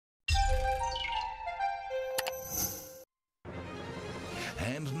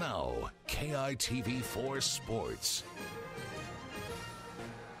Now, KITV4 Sports.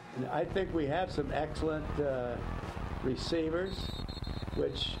 I think we have some excellent receivers,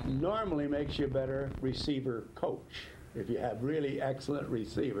 which normally makes you a better receiver coach. If you have really excellent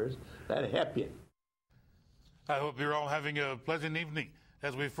receivers, that help you. I hope you're all having a pleasant evening.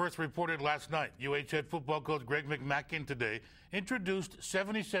 As we first reported last night, UH head football coach Greg McMackin today introduced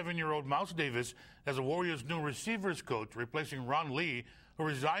 77-year-old Mouse Davis as the Warriors' new receivers coach, replacing Ron Lee, who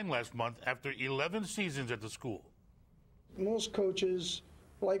resigned last month after 11 seasons at the school. Most coaches,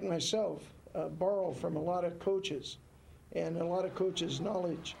 like myself, borrow from a lot of coaches and a lot of coaches'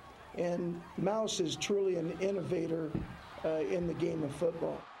 knowledge. And Mouse is truly an innovator in the game of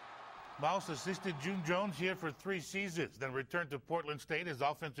football. Mouse assisted June Jones here for 3 seasons, then returned to Portland State as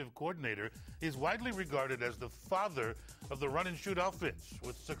offensive coordinator. He's widely regarded as the father of the run-and-shoot offense,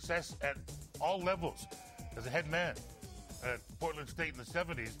 with success at all levels. As a head man at Portland State in the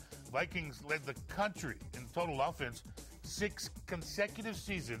 70s, Vikings led the country in total offense 6 consecutive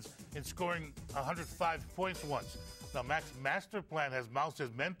seasons in scoring 105 points once. Now, Mac's master plan has Mouse as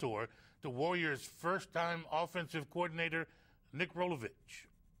mentor to Warriors' first-time offensive coordinator, Nick Rolovich.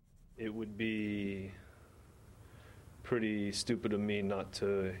 It would be pretty stupid of me not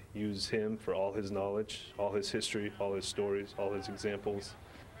to use him for all his knowledge, all his history, all his stories, all his examples.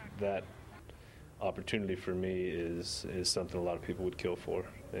 That opportunity for me is something a lot of people would kill for,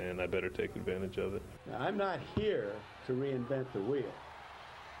 and I better take advantage of it. Now, I'm not here to reinvent the wheel.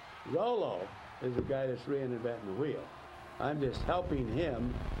 Rolo is the guy that's reinventing the wheel. I'm just helping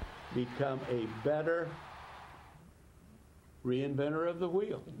him become a better reinventor of the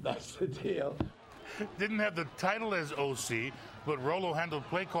wheel. That's the deal. Didn't have the title as OC, but Rolo handled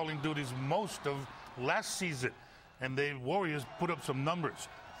play calling duties most of last season, and the Warriors put up some numbers.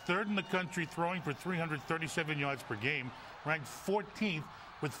 3rd in the country throwing for 337 yards per game, ranked 14th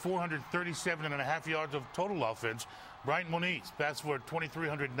with 437.5 yards of total offense. Bryant Moniz passed for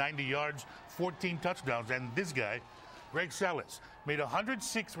 2,390 yards, 14 touchdowns, and this guy, Greg Salas, made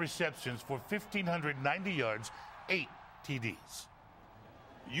 106 receptions for 1,590 yards, 8 TDs.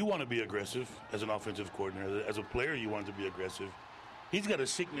 You want to be aggressive as an offensive coordinator. As a player, you want to be aggressive. He's got a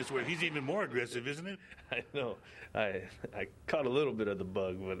sickness where he's even more aggressive, isn't it? I know. I caught a little bit of the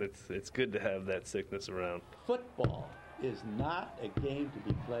bug, but it's good to have that sickness around. Football is not a game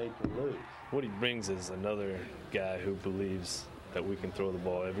to be played to lose. What he brings is another guy who believes that we can throw the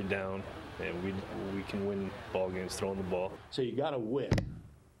ball every down, and we can win ball games throwing the ball. So you got to win.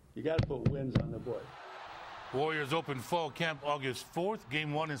 You got to put wins on the board. Warriors open fall camp August 4th,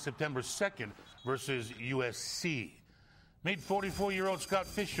 game 1 in September 2nd versus USC. Made 44-year-old Scott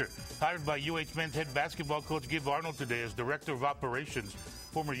Fisher, hired by UH men's head basketball coach Gib Arnold today as director of operations.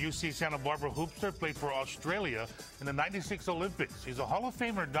 Former UC Santa Barbara hoopster, played for Australia in the '96 Olympics. He's a Hall of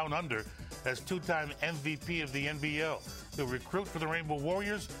Famer down under as 2-time MVP of the NBL. He'll recruit for the Rainbow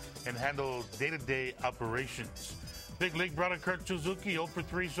Warriors and handle day-to-day operations. Big League brother Kurt Suzuki 0 for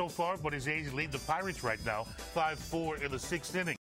 3 so far, but his A's lead the Pirates right now 5-4 in the 6th inning.